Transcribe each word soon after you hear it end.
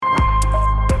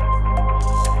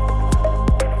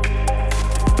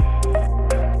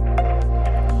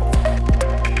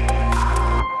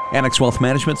Annex Wealth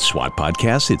Management SWAT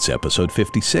Podcast. It's episode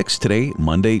 56 today,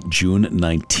 Monday, June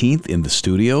 19th. In the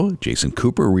studio, Jason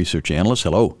Cooper, research analyst.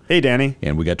 Hello. Hey, Danny.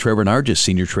 And we got Trevor Nargis,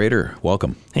 senior trader.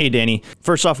 Welcome. Hey, Danny.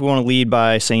 First off, we want to lead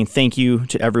by saying thank you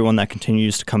to everyone that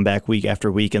continues to come back week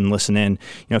after week and listen in.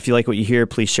 If you like what you hear,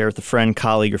 please share with a friend,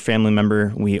 colleague, or family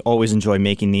member. We always enjoy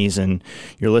making these, and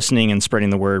your listening and spreading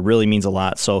the word really means a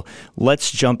lot. So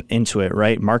let's jump into it,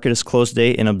 right? Market is closed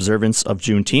today in observance of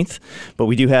Juneteenth, but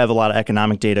we do have a lot of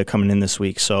economic data coming in this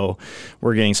week. So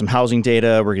we're getting some housing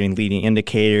data, we're getting leading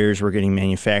indicators, we're getting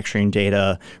manufacturing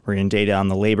data, we're getting data on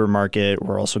the labor market.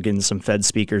 We're also getting some Fed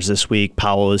speakers this week.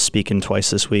 Powell is speaking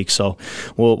twice this week. So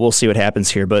we'll see what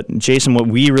happens here. But Jason, what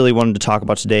we really wanted to talk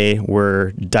about today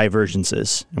were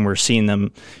divergences, and we're seeing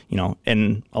them,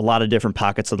 in a lot of different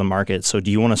pockets of the market. So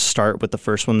do you want to start with the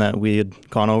first one that we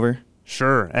had gone over?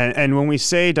 Sure. And when we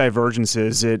say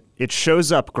divergences, it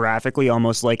shows up graphically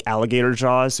almost like alligator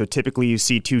jaws. So typically you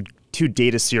see two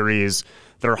data series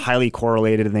that are highly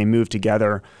correlated and they move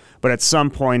together. But at some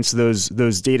points, those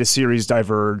data series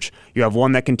diverge. You have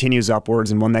one that continues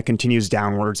upwards and one that continues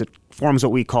downwards. It forms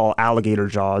what we call alligator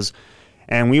jaws.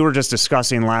 And we were just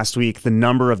discussing last week the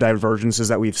number of divergences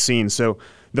that we've seen. So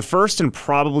the first and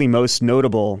probably most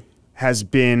notable has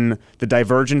been the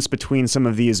divergence between some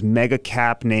of these mega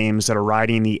cap names that are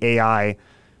riding the AI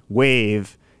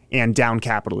wave and down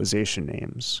capitalization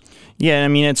names. Yeah,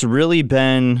 it's really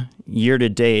been year to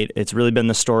date, it's really been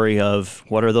the story of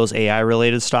what are those AI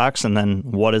related stocks and then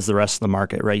what is the rest of the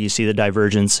market, right? You see the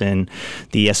divergence in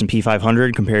the S&P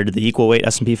 500 compared to the equal weight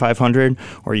S&P 500,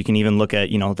 or you can even look at,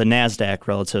 the NASDAQ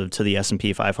relative to the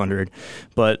S&P 500.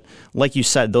 But like you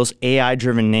said, those AI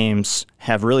driven names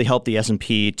have really helped the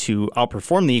S&P to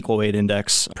outperform the equal weight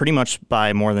index pretty much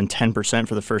by more than 10%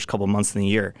 for the first couple months of the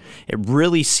year. It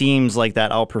really seems like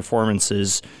that outperformance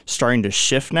is starting to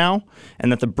shift now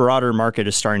and that the broader market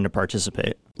is starting to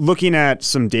participate. Looking at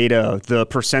some data, the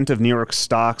percent of New York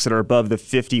stocks that are above the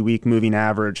 50-week moving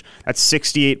average, that's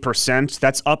 68%.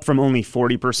 That's up from only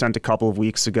 40% a couple of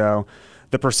weeks ago.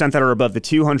 The percent that are above the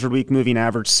 200-week moving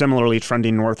average, similarly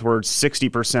trending northwards,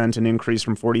 60%, an increase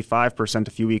from 45%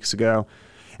 a few weeks ago.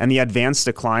 And the advanced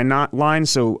decline line,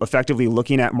 so effectively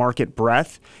looking at market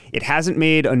breadth, it hasn't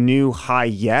made a new high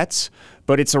yet,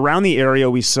 but it's around the area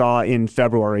we saw in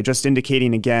February, just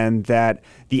indicating again that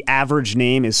the average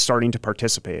name is starting to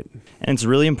participate. And it's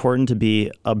really important to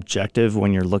be objective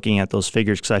when you're looking at those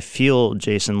figures, because I feel,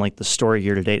 Jason, like the story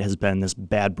year to date has been this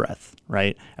bad breath,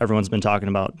 right? Everyone's been talking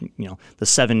about, the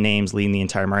 7 names leading the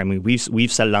entire market.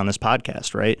 We've said it on this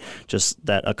podcast, right? Just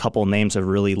that a couple names have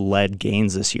really led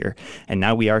gains this year. And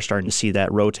now we are starting to see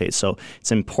that rotate. So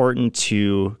it's important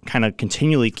to kind of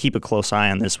continually keep a close eye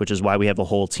on this, which is why we have a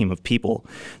whole team of people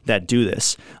that do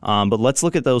this. But let's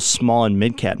look at those small and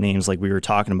mid-cap names like we were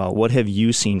talking about. What have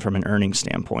you seen from an earnings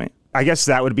standpoint? I guess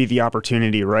that would be the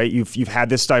opportunity, right? You've had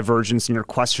this divergence and you're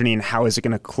questioning how is it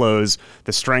going to close,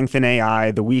 the strength in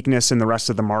AI, the weakness in the rest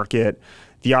of the market.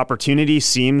 The opportunity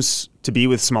seems to be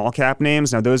with small cap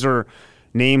names. Now, those are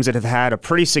names that have had a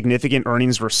pretty significant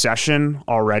earnings recession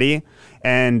already,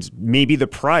 and maybe the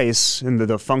price and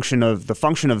the function of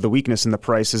the weakness in the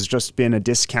price has just been a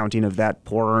discounting of that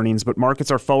poor earnings. But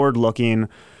markets are forward looking.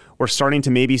 We're starting to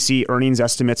maybe see earnings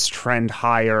estimates trend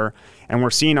higher, and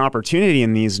we're seeing opportunity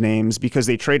in these names because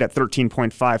they trade at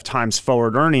 13.5 times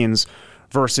forward earnings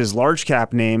versus large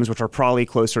cap names, which are probably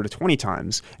closer to 20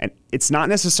 times. And it's not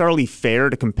necessarily fair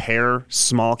to compare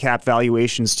small cap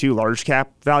valuations to large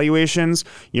cap valuations.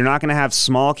 You're not going to have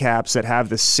small caps that have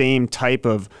the same type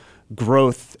of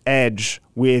growth edge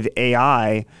with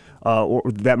AI or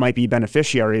that might be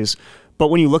beneficiaries. But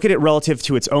when you look at it relative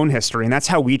to its own history, and that's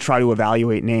how we try to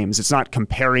evaluate names, it's not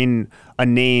comparing a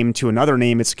name to another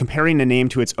name, it's comparing a name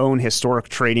to its own historic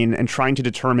trading and trying to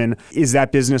determine, is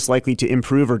that business likely to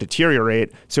improve or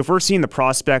deteriorate? So if we're seeing the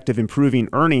prospect of improving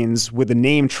earnings with a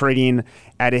name trading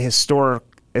at a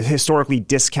historically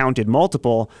discounted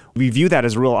multiple, we view that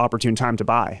as a real opportune time to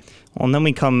buy. Well, and then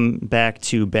we come back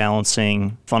to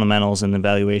balancing fundamentals and the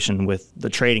valuation with the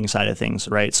trading side of things,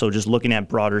 right? So just looking at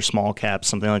broader small caps,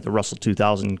 something like the Russell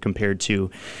 2000 compared to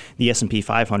the S&P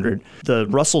 500. The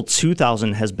Russell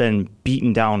 2000 has been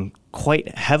beaten down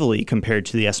quite heavily compared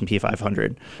to the S&P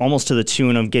 500, almost to the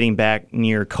tune of getting back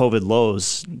near COVID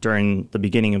lows during the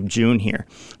beginning of June here.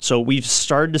 So we've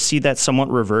started to see that somewhat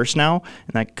reverse now,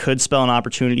 and that could spell an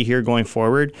opportunity here going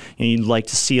forward. And you'd like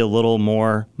to see a little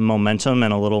more momentum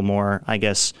and a little more,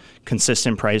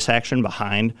 consistent price action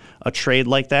behind a trade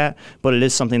like that. But it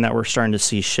is something that we're starting to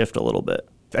see shift a little bit.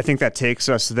 I think that takes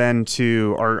us then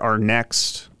to our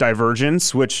next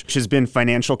divergence, which has been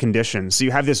financial conditions. So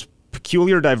you have this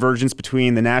peculiar divergence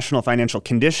between the National Financial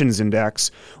Conditions Index,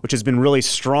 which has been really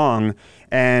strong,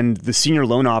 and the Senior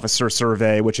Loan Officer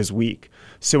Survey, which is weak.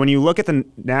 So when you look at the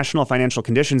National Financial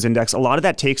Conditions Index, a lot of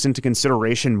that takes into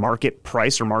consideration market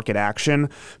price or market action.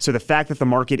 So the fact that the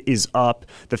market is up,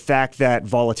 the fact that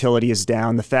volatility is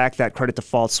down, the fact that credit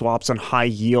default swaps on high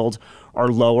yield are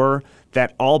lower,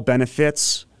 that all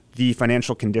benefits the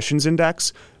Financial Conditions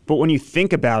Index. But when you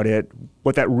think about it,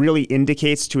 what that really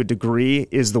indicates to a degree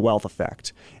is the wealth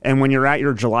effect. And when you're at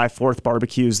your July 4th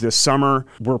barbecues this summer,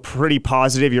 we're pretty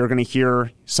positive you're going to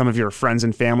hear some of your friends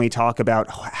and family talk about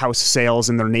house sales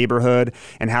in their neighborhood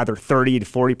and how they're 30 to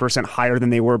 40% higher than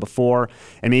they were before.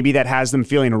 And maybe that has them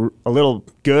feeling a little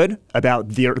good about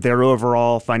their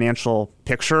overall financial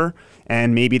picture.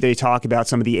 And maybe they talk about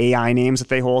some of the AI names that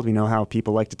they hold. We know how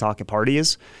people like to talk at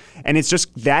parties. And it's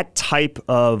just that type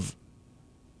of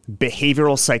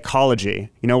behavioral psychology.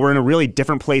 We're in a really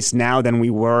different place now than we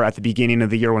were at the beginning of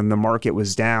the year when the market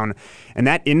was down. And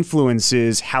that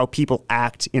influences how people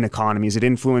act in economies. It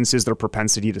influences their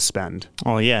propensity to spend.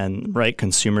 Oh, yeah. And right,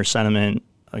 consumer sentiment,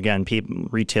 again,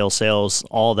 retail sales,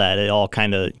 all that, it all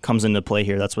kind of comes into play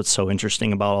here. That's what's so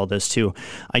interesting about all this, too.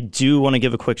 I do want to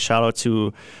give a quick shout out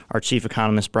to our chief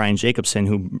economist, Brian Jacobson,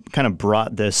 who kind of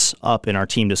brought this up in our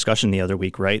team discussion the other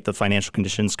week, right? The financial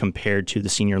conditions compared to the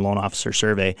Senior Loan Officer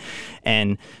Survey.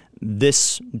 And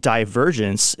this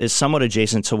divergence is somewhat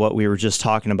adjacent to what we were just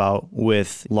talking about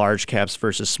with large caps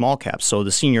versus small caps. So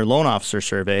the Senior Loan Officer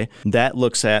Survey, that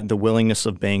looks at the willingness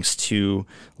of banks to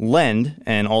lend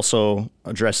and also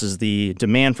addresses the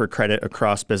demand for credit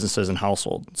across businesses and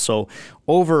households. So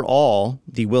overall,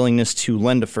 the willingness to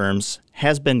lend to firms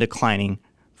has been declining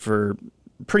for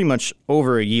pretty much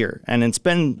over a year, and it's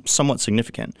been somewhat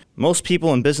significant. Most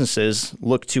people and businesses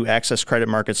look to access credit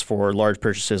markets for large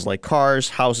purchases like cars,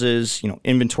 houses,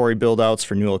 inventory build-outs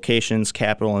for new locations,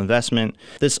 capital investment.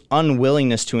 This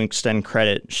unwillingness to extend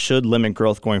credit should limit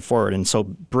growth going forward. And so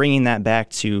bringing that back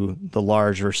to the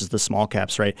large versus the small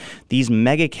caps, right? These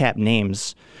mega cap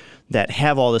names that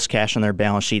have all this cash on their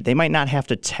balance sheet, they might not have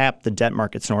to tap the debt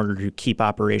markets in order to keep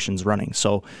operations running.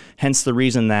 So hence the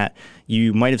reason that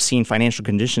you might have seen Financial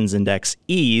Conditions Index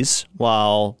ease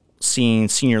while seeing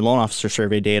Senior Loan Officer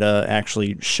Survey data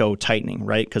actually show tightening,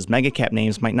 right? Because mega cap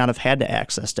names might not have had to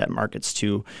access debt markets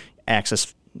to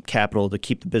access capital to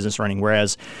keep the business running,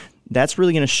 whereas that's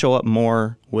really going to show up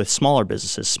more with smaller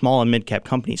businesses, small and mid-cap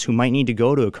companies who might need to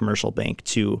go to a commercial bank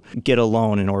to get a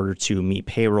loan in order to meet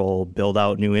payroll, build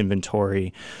out new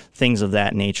inventory, things of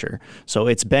that nature. So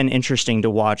it's been interesting to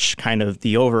watch kind of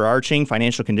the overarching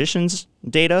financial conditions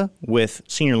data with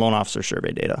Senior Loan Officer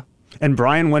Survey data. And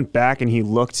Brian went back and he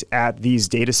looked at these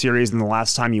data series, and the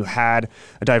last time you had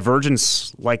a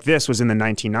divergence like this was in the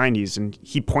 1990s. And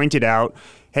he pointed out,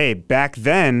 hey, back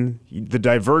then, the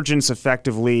divergence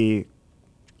effectively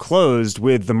closed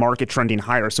with the market trending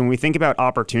higher. So when we think about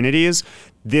opportunities,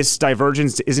 this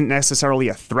divergence isn't necessarily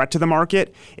a threat to the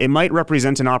market. It might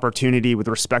represent an opportunity with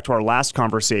respect to our last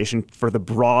conversation for the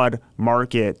broad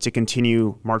market to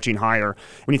continue marching higher.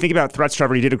 When you think about threats,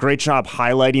 Trevor, you did a great job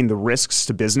highlighting the risks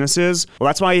to businesses. Well,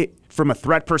 that's why from a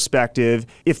threat perspective,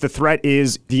 if the threat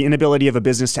is the inability of a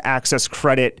business to access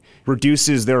credit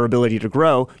reduces their ability to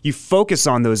grow, you focus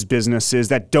on those businesses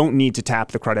that don't need to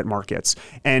tap the credit markets.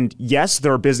 And yes,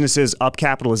 there are businesses up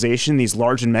capitalization, these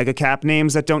large and mega cap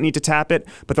names that don't need to tap it,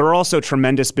 but there are also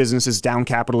tremendous businesses down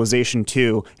capitalization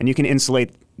too, and you can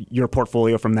insulate your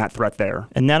portfolio from that threat there.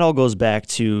 And that all goes back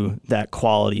to that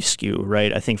quality skew,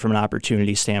 right? I think from an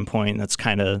opportunity standpoint, that's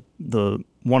kind of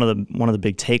one of the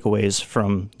big takeaways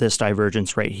from this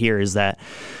divergence right here is that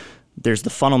there's the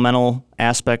fundamental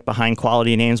aspect behind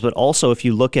quality names, but also if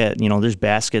you look at, there's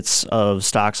baskets of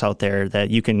stocks out there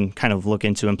that you can kind of look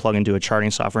into and plug into a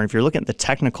charting software. And if you're looking at the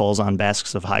technicals on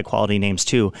baskets of high quality names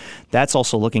too, that's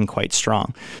also looking quite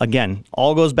strong. Again,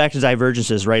 all goes back to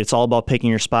divergences, right? It's all about picking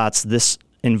your spots. This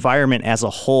environment as a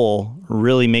whole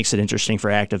really makes it interesting for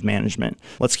active management.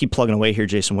 Let's keep plugging away here,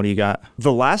 Jason. What do you got?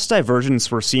 The last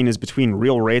divergence we're seeing is between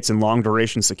real rates and long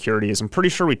duration securities. I'm pretty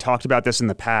sure we talked about this in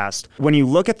the past. When you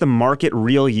look at the market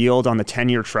real yield on the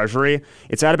 10-year Treasury,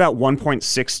 it's at about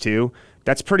 1.62.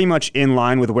 That's pretty much in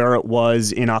line with where it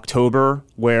was in October,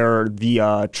 where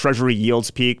the Treasury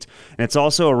yields peaked. And it's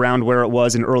also around where it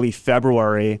was in early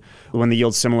February when the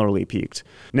yields similarly peaked.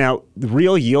 Now, the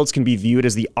real yields can be viewed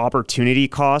as the opportunity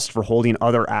cost for holding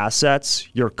other assets.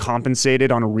 You're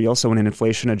compensated on a real, so in an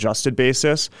inflation-adjusted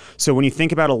basis. So when you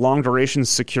think about a long-duration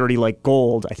security like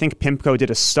gold, I think PIMCO did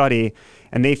a study,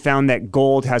 and they found that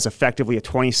gold has effectively a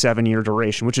 27-year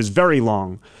duration, which is very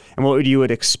long. And what you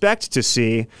would expect to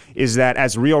see is that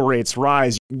as real rates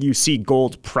rise, you see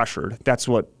gold pressured. That's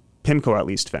what PIMCO at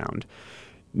least found.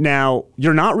 Now,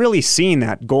 you're not really seeing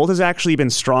that. Gold has actually been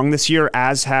strong this year,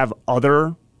 as have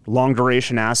other long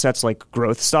duration assets like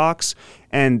growth stocks.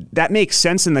 And that makes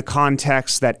sense in the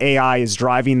context that AI is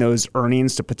driving those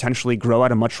earnings to potentially grow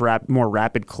at a much more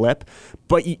rapid clip.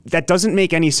 But that doesn't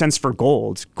make any sense for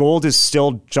gold. Gold is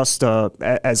still just,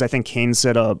 as I think Keynes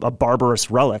said, a barbarous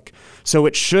relic. So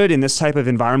it should, in this type of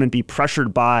environment, be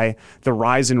pressured by the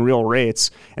rise in real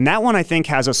rates. And that one, I think,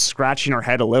 has us scratching our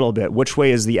head a little bit. Which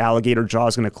way is the alligator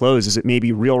jaws going to close? Is it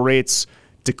maybe real rates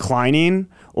declining,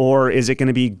 or is it going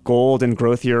to be gold and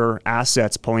growthier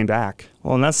assets pulling back?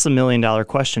 Well, and that's the $1 million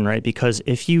question, right? Because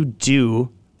if you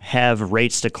do have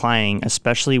rates declining,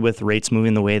 especially with rates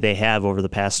moving the way they have over the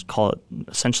past, call it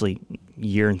essentially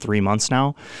year and 3 months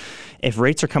now, if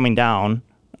rates are coming down,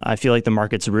 I feel like the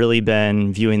market's really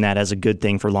been viewing that as a good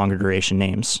thing for longer duration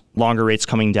names. Longer rates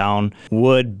coming down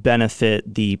would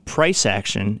benefit the price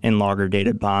action in longer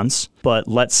dated bonds. But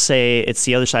let's say it's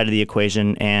the other side of the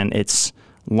equation and it's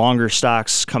longer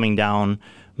stocks coming down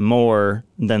more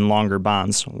than longer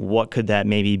bonds. What could that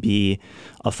maybe be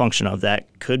a function of?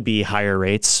 That could be higher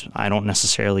rates. I don't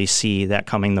necessarily see that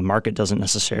coming. The market doesn't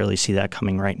necessarily see that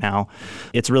coming right now.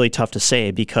 It's really tough to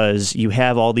say because you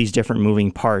have all these different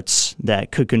moving parts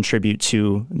that could contribute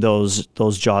to those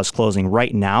jaws closing.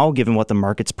 Right now, given what the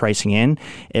market's pricing in,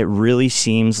 it really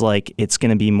seems like it's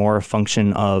going to be more a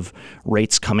function of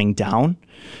rates coming down.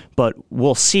 But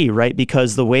we'll see, right?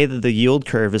 Because the way that the yield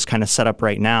curve is kind of set up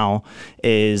right now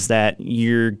is that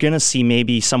you're going to see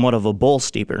maybe somewhat of a bull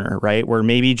steepener, right? Where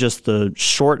maybe just the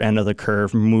short end of the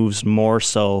curve moves more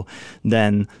so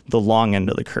than the long end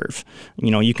of the curve. You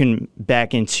know, you can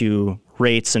back into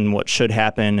rates and what should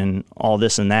happen and all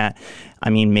this and that.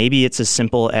 I mean, maybe it's as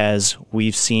simple as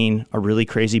we've seen a really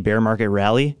crazy bear market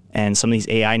rally and some of these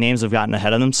AI names have gotten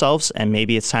ahead of themselves and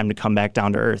maybe it's time to come back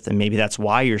down to earth. And maybe that's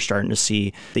why you're starting to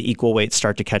see the equal weights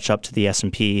start to catch up to the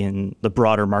S&P and the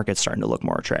broader market starting to look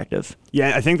more attractive.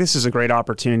 Yeah, I think this is a great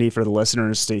opportunity for the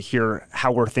listeners to hear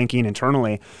how we're thinking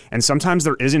internally. And sometimes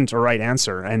there isn't a right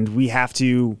answer and we have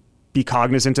to be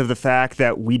cognizant of the fact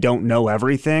that we don't know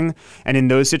everything. And in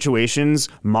those situations,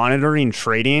 monitoring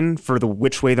trading for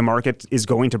which way the market is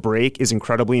going to break is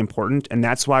incredibly important. And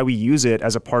that's why we use it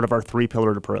as a part of our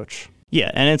three-pillared approach.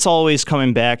 Yeah, and it's always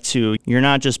coming back to you're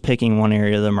not just picking one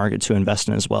area of the market to invest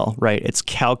in as well, right? It's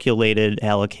calculated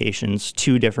allocations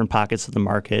to different pockets of the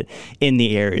market in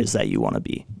the areas that you want to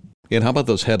be. And how about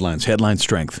those headlines? Headline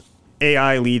strength.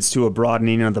 AI leads to a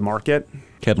broadening of the market.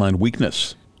 Headline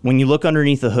weakness. When you look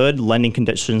underneath the hood, lending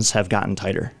conditions have gotten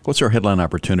tighter. What's our headline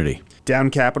opportunity?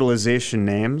 Down capitalization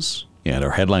names. And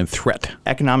our headline threat.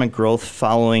 Economic growth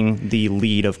following the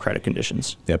lead of credit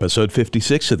conditions. Episode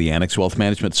 56 of the Annex Wealth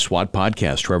Management SWOT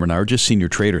podcast. Trevor Nargis, Senior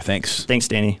Trader, thanks. Thanks,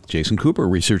 Danny. Jason Cooper,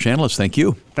 Research Analyst, thank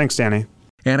you. Thanks, Danny.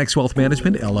 Annex Wealth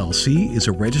Management, LLC is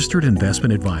a registered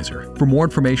investment advisor. For more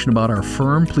information about our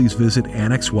firm, please visit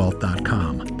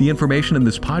annexwealth.com. The information in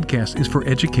this podcast is for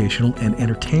educational and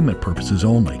entertainment purposes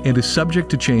only and is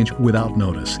subject to change without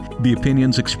notice. The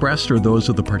opinions expressed are those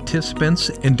of the participants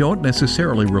and don't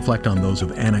necessarily reflect on those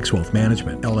of Annex Wealth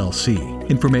Management, LLC.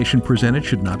 Information presented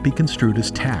should not be construed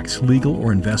as tax, legal,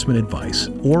 or investment advice,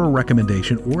 or a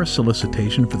recommendation or a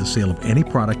solicitation for the sale of any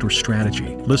product or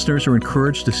strategy. Listeners are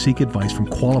encouraged to seek advice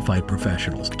from qualified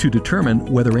professionals to determine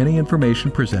whether any information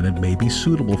presented may be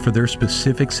suitable for their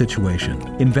specific situation.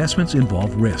 Investments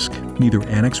involve risk. Neither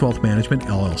Annex Wealth Management,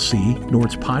 LLC, nor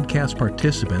its podcast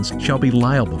participants shall be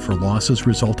liable for losses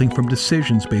resulting from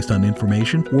decisions based on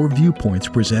information or viewpoints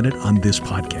presented on this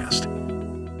podcast.